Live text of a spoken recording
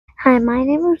Hi, my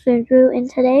name is Andrew, and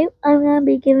today I'm going to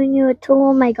be giving you a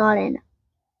tour of my garden.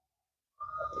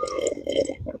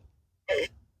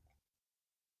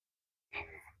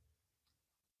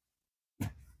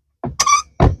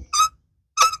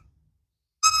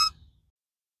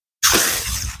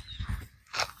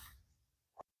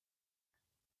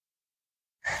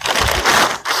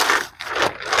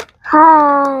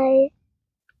 Hi,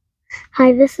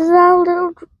 this is our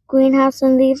little greenhouse,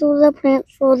 and these are the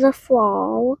plants for the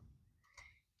fall.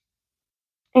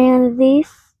 And this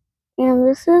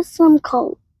is some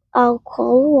our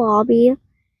kohlrabi,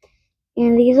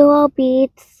 and these are our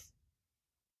beets,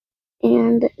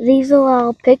 and these are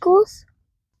our pickles,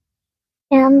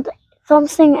 and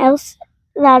something else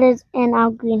that is in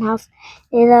our greenhouse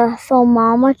is a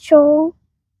thermometer,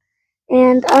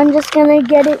 and I'm just gonna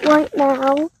get it right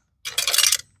now.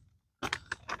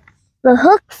 The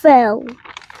hook fell.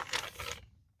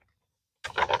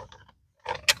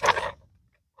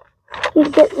 You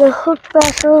get the hook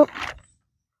back up.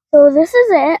 So this is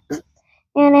it,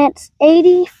 and it's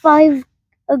 85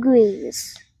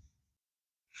 degrees.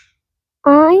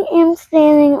 I am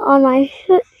standing on my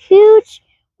huge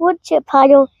wood chip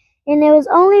pile, and it was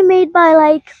only made by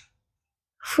like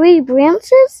 3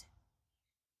 branches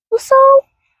or so.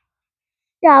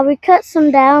 Yeah, we cut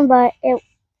some down, but it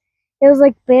was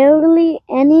like barely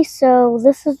any, so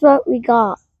this is what we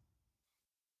got.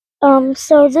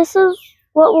 So this is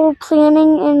what we're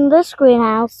planting in this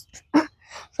greenhouse.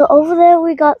 So over there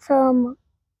we got some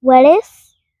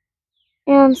lettuce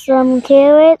and some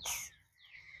carrots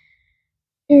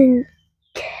and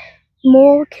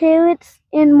more carrots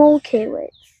and more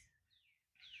carrots.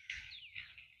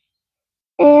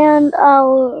 And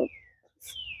our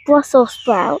Brussels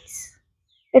sprouts,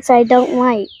 which I don't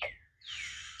like.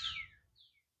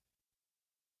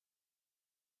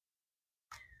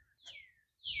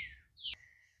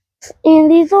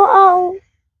 And these are our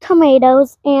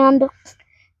tomatoes, and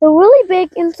they're really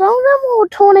big, and some of them are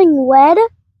turning red,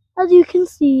 as you can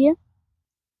see.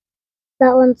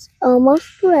 That one's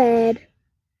almost red.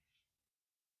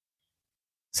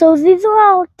 So these are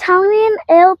our Italian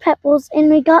ale peppers,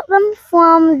 and we got them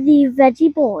from the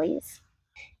Veggie Boys.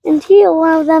 And here,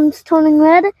 one of them's turning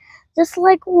red, just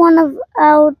like one of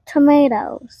our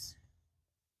tomatoes.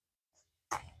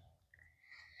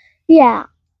 Yeah,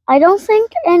 I don't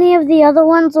think any of the other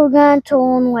ones are going to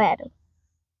turn red.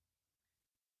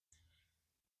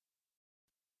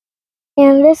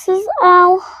 And this is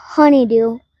our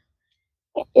honeydew.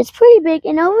 It's pretty big,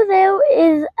 and over there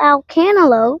is our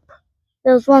cantaloupe.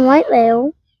 There's one right there.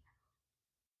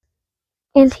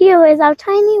 And here is our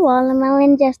tiny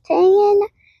watermelon just hanging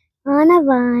on a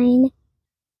vine.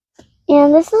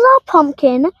 And this is our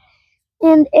pumpkin.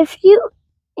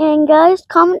 And guys,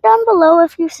 comment down below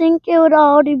if you think it would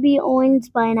already be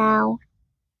orange by now,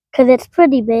 because it's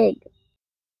pretty big.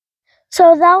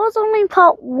 So that was only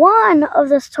part 1 of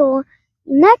this tour.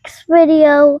 Next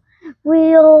video,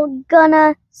 we're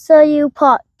gonna show you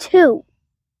part 2.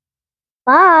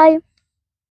 Bye!